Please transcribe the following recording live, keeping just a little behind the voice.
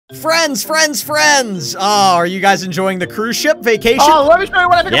Friends, friends, friends! Oh, are you guys enjoying the cruise ship vacation? Oh, let me show you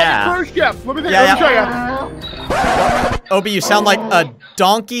what I think about the cruise ship. Let me show you. Obi, you sound like a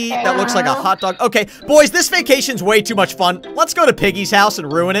donkey that looks like a hot dog. Okay, boys, this vacation's way too much fun. Let's go to Piggy's house and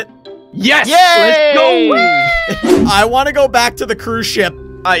ruin it. Yes! Yay! Let's go! I want to go back to the cruise ship.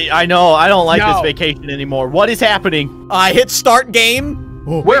 I know. I don't like this vacation anymore. What is happening? I hit start game.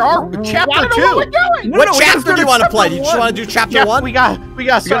 Where are we? Chapter 2. What chapter do you want to play? Do you just want to do chapter 1? We got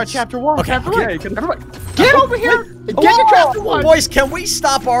to start chapter 1. Okay, everybody, get over here and get to chapter 1. Boys, can we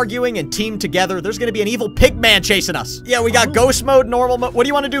stop arguing and team together? There's going to be an evil pig man chasing us. Yeah, we got ghost mode, normal mode. What do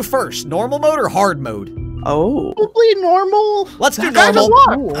you want to do first? Normal mode or hard mode? Oh, probably normal. Let's do normal.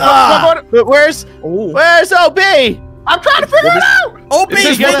 But where's OB? I'm trying to figure it out! OB,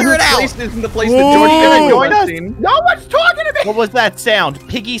 figure it out! Isn't the place that George join us? No one's talking to me! What was that sound?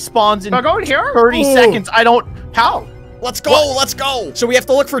 Piggy spawns in 30 here? seconds. I don't... How? Let's go, let's go! So we have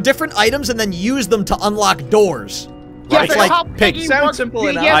to look for different items and then use them to unlock doors. Yes, right? Like Piggy sounds simple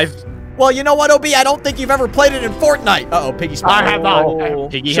enough. Well, you know what, OB? I don't think you've ever played it in Fortnite. Uh-oh, Piggy spawned. I have not.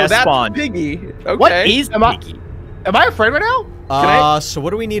 Piggy has spawned. Piggy. Okay. What is Piggy? Am I afraid right now? So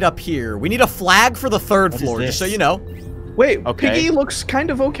what do we need up here? We need a flag for the 3rd floor, just so you know. Wait, Piggy looks kind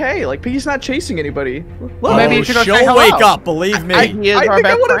of okay. Like, Piggy's not chasing anybody. Look, maybe she'll wake up, believe me. I think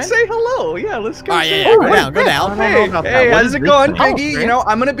I want to say hello. Yeah, let's go. Go down. Hey, how's it going, Piggy? You know,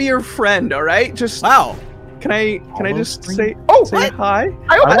 I'm gonna be your friend, all right? Just Can I just say hi?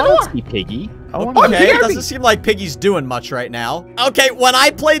 I want to see Piggy. Okay, it doesn't seem like Piggy's doing much right now. Okay, when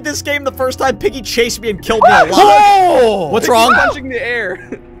I played this game the first time, Piggy chased me and killed me a lot. What's wrong? Punching the air.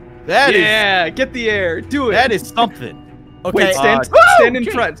 Get the air. Do it. That is something. Okay, wait, stand in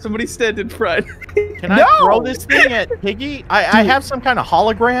front. Somebody stand in front. Can I throw this thing at Piggy? I have some kind of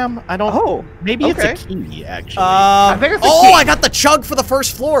hologram. I don't. Oh, maybe it's a key actually. I think it's a key. I got the chug for the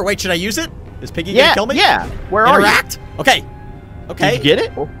 1st floor. Wait, should I use it? Is Piggy gonna kill me? Yeah. Where are you? Okay. Did you get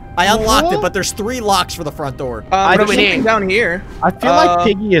it? I unlocked it, but there's 3 locks for the front door. There's something down here. I feel like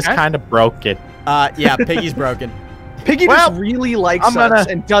Piggy is kind of broken. Yeah, Piggy's broken. Piggy just really likes us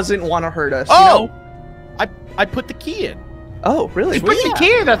and doesn't want to hurt us. You know? I put the key in. Oh, really? You put the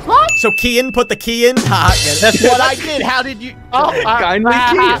key in, that's what? So Keyin put the key in? That's what I did. How did you? Kindly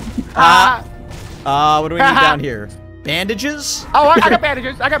Keyin. What do we need down here? Bandages? Oh, I got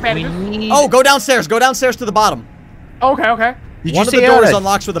bandages. I got bandages. Oh, go downstairs. Go downstairs to the bottom. Okay. One of the doors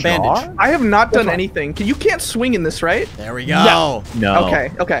unlocks with a bandage. I have not done anything. You can't swing in this, right? There we go. No.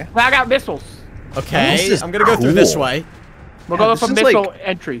 Okay. I got missiles. Okay, I'm gonna go through this way. We'll go for missile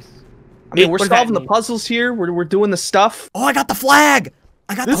entries. I mean, we're solving the puzzles here. We're doing the stuff. Oh, I got the flag.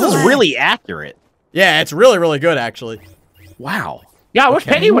 This is really accurate. Yeah, it's really, really good, actually. Wow. Yeah, I wish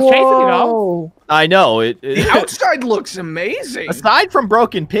Piggy was chasing you, though. I know. The outside looks amazing. Aside from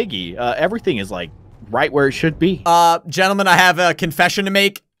broken Piggy, everything is like right where it should be. Gentlemen, I have a confession to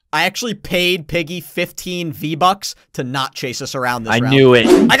make. I actually paid Piggy 15 V-Bucks to not chase us around this round. I knew it.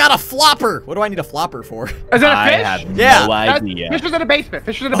 I got a flopper. What do I need a flopper for? Is that a fish? I have no idea. Fish is in the basement.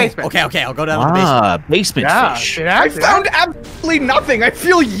 Fish is in the basement. Okay, I'll go down to the basement. Fish. I found absolutely nothing. I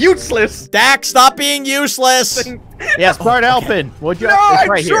feel useless. Dak, stop being useless. Yeah, start helping. I'm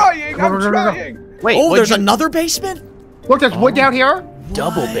trying. Wait, there's another basement? Look, there's wood down here.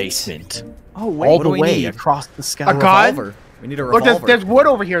 Double basement. Oh, wait. All the way across the sky. A gun? We need a revolver. Look, there's wood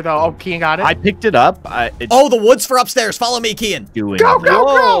over here, though. Oh, Keyin got it. I picked it up. The wood's for upstairs. Follow me, Keyin.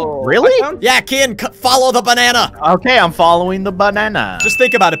 Go! Really? Yeah, Keyin, follow the banana. Okay, I'm following the banana. Just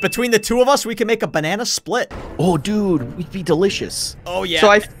think about it. Between the 2 of us, we can make a banana split. Oh, dude, we'd be delicious. Oh, yeah. So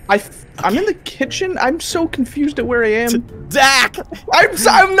I'm in the kitchen. I'm so confused at where I am. Dak!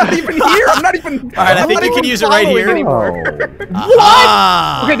 I'm not even here. I'm not even. All right, I think you can use it right here.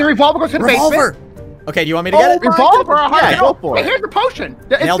 What? Okay, the revolver goes to the basement. Okay, do you want me to get it? Revolver? Yeah, go for it. Hey, here's the potion.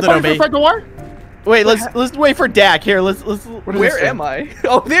 Nailed it, OB. The front door? Wait, let's wait for Dak. Here, let's. Where am I?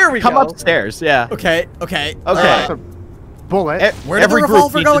 Oh, there we go. Come upstairs. Yeah. Okay. Bullet. Where did the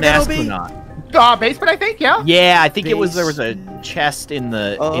revolver go again, OB? Basement, I think. Yeah. Yeah, I think there was a chest in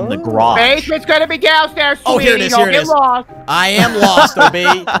the garage. Basement's gonna be downstairs. Oh, here it is. Here it is. I am lost, OB.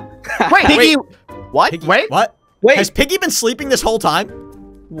 Wait, Piggy. What? Piggy, what? Wait. Has Piggy been sleeping this whole time?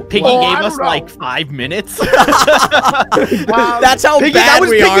 Piggy gave us like 5 minutes. That's how bad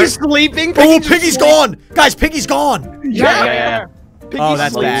we are. Piggy's sleeping. Piggy's gone. Guys, Piggy's gone. Yeah. Piggy's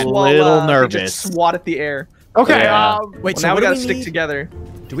that's bad. A little nervous. Just swat at the air. Okay. Wait, so now what we gotta do stick together.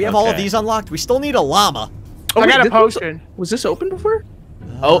 Do we have all of these unlocked? We still need a llama. I got a potion. Was this open before?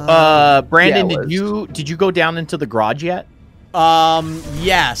 Oh, Brandon, did you go down into the garage yet?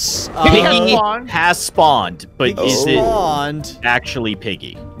 Yes. Piggy has spawned, but is it actually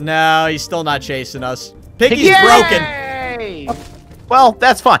Piggy? No, he's still not chasing us. Piggy's broken. Well,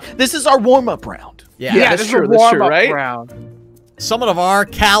 that's fine. This is our warm-up round. Yeah, this is a warm-up round. Someone of our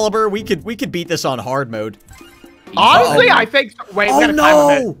caliber, we could beat this on hard mode. Honestly, I think. Wait, we gotta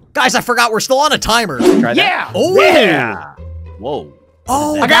time it. Guys, I forgot we're still on a timer. Try that. Yeah. Oh. Yeah. Whoa.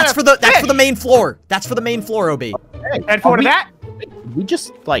 Oh, that's for the main floor. That's for the main floor, OB. Hey, and for that, we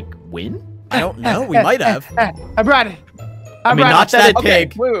just like win? I don't know. We might have. I brought it. I mean, not that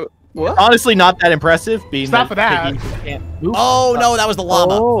pig. Wait, what? Honestly, not that impressive. Being Stop for that. Oh no, that was the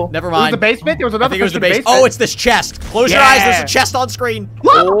llama. Oh. Never mind. It was the basement. There was another. I think it was the basement. Oh, it's this chest. Close your eyes. There's a chest on screen.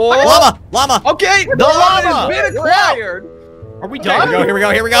 Llama. Okay, the llama has been acquired. Are we done? Here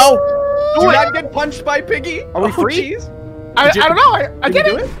we go. Do not get punched by Piggy. Are we free? I don't know. I did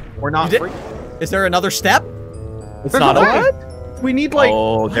it. We're not free. Is there another step? It's not open. We need like.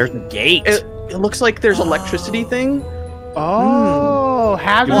 Oh, there's a gate. It looks like there's electricity thing. Oh,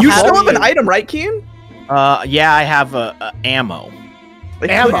 you still have an item, right, Keyin? Yeah, I have ammo. Like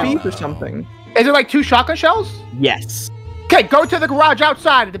ammo or something. Is it like 2 shotgun shells? Yes. Okay, go to the garage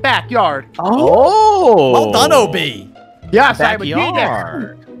outside in the backyard. Oh. Well done, OB. Yes, I'm a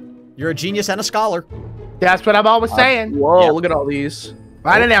genius. You're a genius and a scholar. That's what I'm always saying. Whoa, look at all these.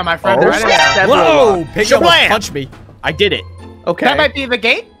 Right in there, my friend. Right in there. Whoa, Piggy almost punched me. I did it. Okay. That might be the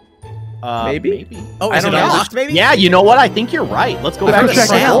gate? Maybe. Oh, is it unlocked, maybe? Yeah, you know what? I think you're right. Let's go back to the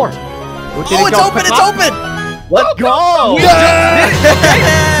front door. Oh, it's open! It's open! Let's go!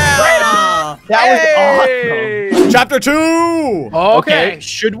 That was awesome. Chapter 2! Okay.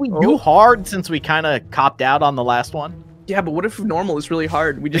 Should we do hard since we kind of copped out on the last one? Yeah, but what if normal is really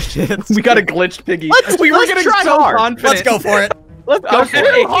hard? We got a glitched Piggy. We were getting so confident. Let's go for it. Let's go for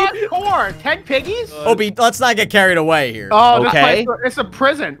it. Hardcore. 10 piggies? Obi, let's not get carried away here. Oh, okay. It's a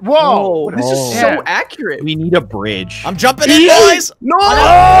prison. Whoa. This is so accurate. We need a bridge. I'm jumping in, boys. No.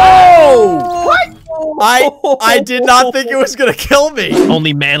 What? I did not think it was gonna kill me.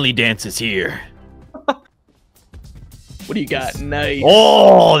 Only manly dances here. What do you got? Nice.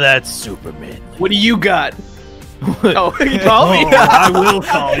 Oh, that's super manly. What do you got? Oh, you call me? I will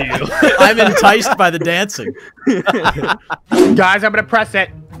call you. I'm enticed by the dancing. Guys, I'm gonna press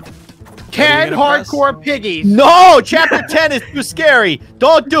it. 10 hardcore piggies. No, chapter 10 is too scary.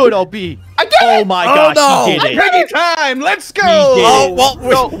 Don't do it, OB. I did it. Oh my gosh, he did it. Piggy time. Let's go. Oh,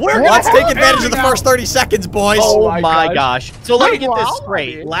 well, let's take advantage of the first 30 seconds, boys. Oh my gosh. So let me get this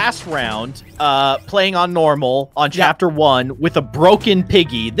straight. Last round, playing on normal on chapter 1 with a broken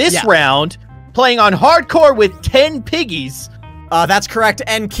piggy. This round, playing on hardcore with 10 piggies. That's correct.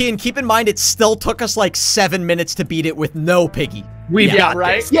 And Keyin, keep in mind, it still took us like 7 minutes to beat it with no piggy. We've got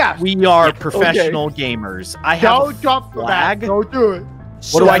this. Yeah. We are professional gamers. I have a jump flag. Don't do it.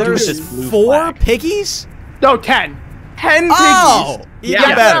 What do I do with this blue 4 flag? piggies? No, 10. 10 piggies. Oh, even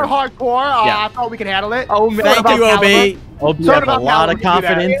better. Hardcore. I thought we could handle it. Oh, man. Thank you, OB. OB has a lot of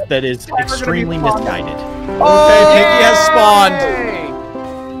confidence that is extremely misguided. Okay, piggy has spawned.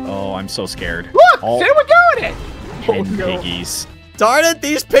 Oh, I'm so scared. Look, see, we're doing it. 10 piggies. Darn it,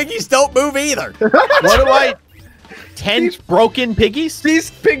 these piggies don't move either. What do I... 10 broken piggies? These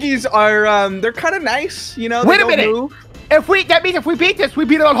piggies are, they're kind of nice, you know? Wait a minute. That means if we beat this, we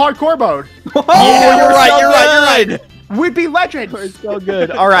beat it on hardcore mode. Oh, you're right. We'd be legends. It's so good.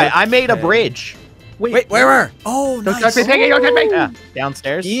 All right, I made a bridge. Wait, where? Oh, nice. Yeah,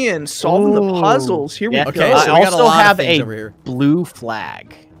 downstairs. Ian, solving the puzzles. Here we go. Okay, so I we got also have a blue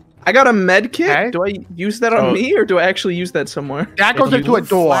flag. I got a med kit. Okay. Do I use that on me, or do I actually use that somewhere? That goes into a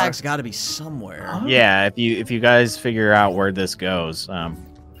door. Flag's got to be somewhere. Yeah, if you guys figure out where this goes, I'm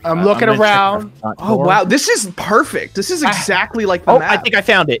looking around. Oh wow, this is perfect. This is exactly like the map. I think I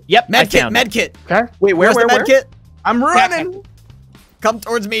found it. Yep, med kit. Okay. Wait, where's the med kit? I'm running. Come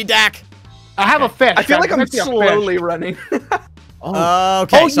towards me, Dak. I have a fish. I feel like I'm slowly running.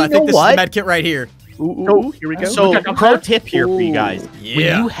 Okay, so I think this is the med kit right here. Ooh, here we go. So, pro tip here for you guys. Yeah.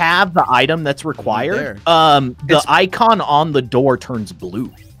 When you have the item that's required, the icon on the door turns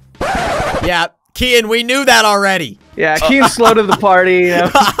blue. Yeah, Keyin, we knew that already. Yeah, Keyin's slow to the party. You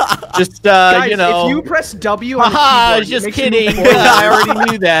know? Just, Guys, you know. if you press W on the I keyboard, was just kidding. I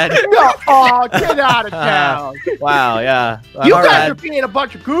already knew that. Oh, get out of town. Wow, yeah. You guys are being a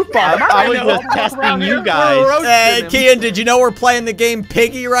bunch of goofballs. I was just testing you guys. Hey, Keyin, did you know we're playing the game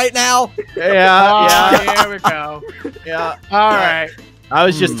Piggy right now? Yeah. Here we go. Yeah. All right. I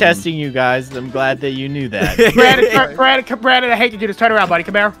was just testing you guys. I'm glad that you knew that. Brandon, I hate to do this. Turn around, buddy.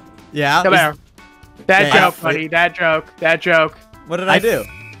 Come here. Yeah. Come here. That joke, buddy. That joke. What did I do?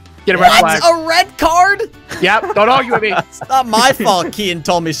 Get a red flag. A red card? Yep, don't argue with me. It's not my fault Keyin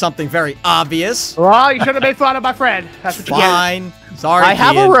told me something very obvious. Well, you should have made fun of my friend. That's what you get. Fine. Sorry, I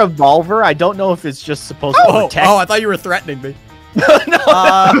have a Keyin. revolver. I don't know if it's just supposed to protect. Oh, I thought you were threatening me. No.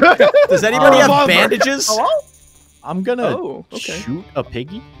 Does anybody have bandages? Hello? I'm gonna okay. shoot a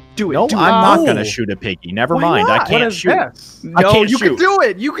piggy. Do it. No, do I'm it. not gonna shoot a piggy. Never Why mind. not? I can't shoot. This? I No, can't you can shoot. do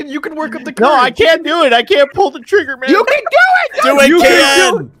it. You can work up the courage. No, I can't do it. I can't pull the trigger, man. You can do it! Do it,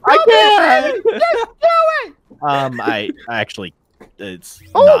 Keyin! I can't. Just do it! I actually, it's.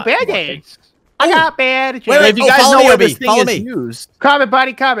 Oh, not band-aids. I got bandages. Wait, If you guys follow know me, where Obi, this thing follow is me. used. Coming,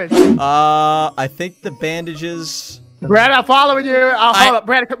 buddy, coming. I think the bandages. Brad, I'm following you. Hold up.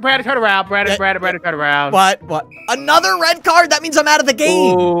 Brad, turn around. Brad, turn around. What? Another red card? That means I'm out of the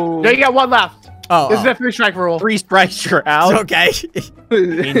game. Oh. No, you got one left. Oh, This is a 3-strike rule. 3 strikes, you're out. okay.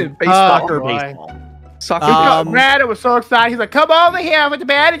 Baseball. Soccer, boy. baseball. Soccer. Brad was so excited. He's like, come over here with the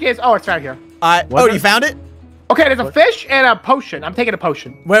bandages. Oh, it's right here. You found it? Okay, there's a fish and a potion. I'm taking a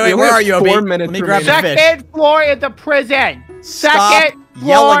potion. Wait, where are you, Obi? 4 minutes Let me grab the remaining. fish. Second floor in the prison. Stop Second floor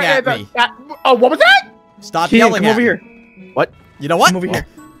yelling in at the... me. Oh, what was that? Stop Keyin, yelling come at over me. here. What? You know what? Come over here.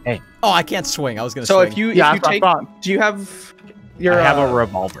 Hey. Oh, I can't swing. I was gonna So swing. if you Yeah, take, do you have your? I have a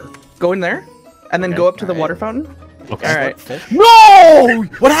revolver. Go in there, and then Okay. go up to the Alright. water fountain. Okay. All right. Fish? No!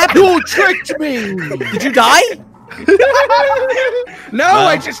 What happened? You tricked me! Did you die? No, Well,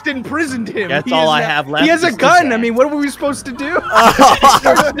 I just imprisoned him. That's He all is I now- have left He has a is the gun. I gun. mean, what were we supposed to do? He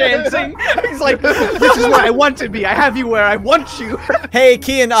starts dancing. He's like, "This is where I want to be. I have you where I want you." Hey,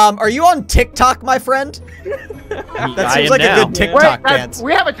 Keyin, are you on TikTok, my friend? That I seems am like now. a good TikTok Wait, dance.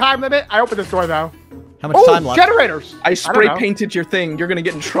 we have a time limit. I opened this door, though. How much time left? Generators. I don't spray know. painted your thing. You're gonna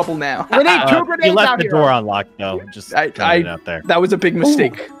get in trouble now. We need 2 grenades You left out the here. door unlocked, though. Just throwing it out there. That was a big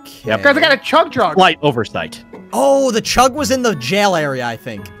mistake. Yep. Guys, I got a chug jug. Slight oversight. Oh, the chug was in the jail area, I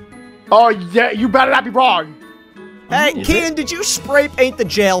think. Oh, yeah, you better not be wrong. Hey, Is Keyin, did you spray paint the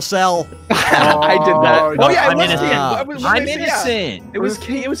jail cell? I did that. no, Oh yeah, it I'm was innocent. Keyin. What did I I'm say? Yeah. innocent. It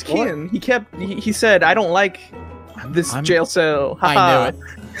was Keyin. He said, "I don't like this I'm- jail cell." I Haha. knew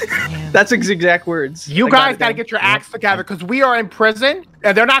it. That's his exact words. You I guys it got to down. get your acts together because we are in prison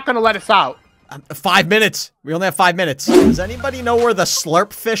and they're not going to let us out. 5 minutes. We only have 5 minutes. Does anybody know where the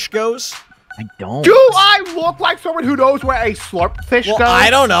slurp fish goes? I don't. Do I look like someone who knows where a slurp fish Well, goes? I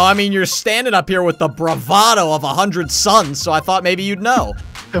don't know. I mean, you're standing up here with the bravado of 100 suns, so I thought maybe you'd know.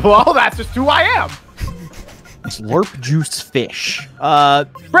 Well, that's just who I am. Slurp juice fish.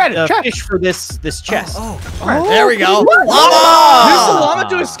 Brandon, check. Fish for this chest. There we go. Use the Llama! llama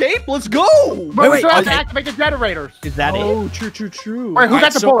to escape. Let's go. But we still have to okay. activate the generators. Is that it? True. Wait, who Alright,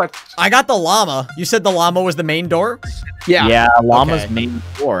 got the so- bullets? I got the llama. You said the llama was the main door? Yeah. Yeah, llama's Okay. main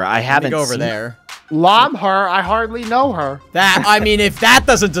door. I Let me haven't go over seen there. Lom her. I hardly know her. That, I mean, if that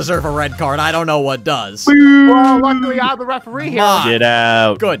doesn't deserve a red card, I don't know what does. Well, luckily I'm the referee here. My Get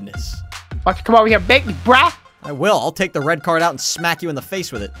out. goodness. Why don't you come over here, bake me, brah? I will. I'll take the red card out and smack you in the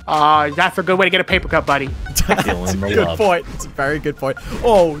face with it. That's a good way to get a paper cut, buddy. That's Feeling a the good love. point. It's a very good point.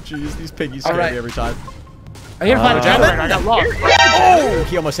 Oh, jeez, these piggies scare Alright. me every time. I need to find a generator. I got lost. Oh,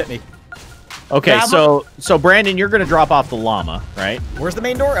 he almost hit me. Okay, Yeah, so Brandon, you're gonna drop off the llama, right? Where's the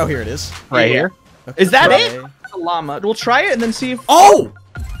main door? Oh, here it is. Right Yeah. here. Is that it? The llama. We'll try it and then see if. Oh!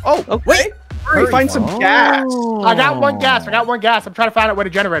 Oh, okay. Wait. Hurry, find some gas. I got one gas. I'm trying to find out where the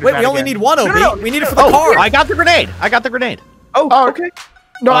generator Wait, we only need one, OB. no, we need it for the Oh, car. I got the grenade. Oh, okay.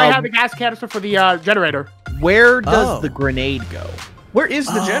 No, I have the gas canister for the generator. Where does Oh. the grenade go? Where is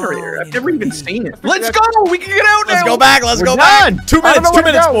the Oh, generator? I've you never know, even seen it. Let's go. We can get out now. Let's go back. Let's We're go done. back. 2 I don't minutes. know 2 where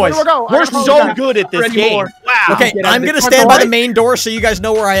to minutes, go. boys. Where do I go? I We're don't know so where to go. good at this Anymore. game. Wow. Okay, Get out I'm of gonna the- stand by the Right? main door so you guys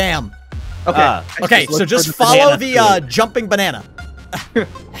know where I am. Okay. Okay, Look so for just the follow banana the tree. jumping banana.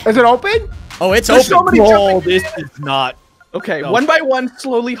 Is it open? Oh, it's There's so open. many Oh, this is not. Okay, No. one by one,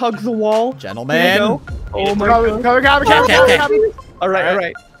 slowly hug the wall. Here Gentlemen. you go. All Oh my Come, god. Okay. All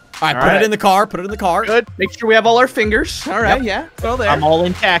right. All right, put it in the car. Put it in the car. Good. Make sure we have all our fingers. All right, Yep. yeah. Throw there. I'm all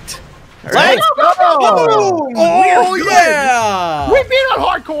intact. Let's go! Oh, yeah. We've been on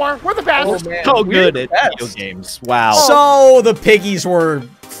hardcore. We're the best. Oh, man. So We're good the at best. video games. Wow. So the piggies were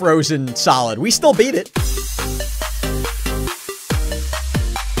frozen solid. We still beat it.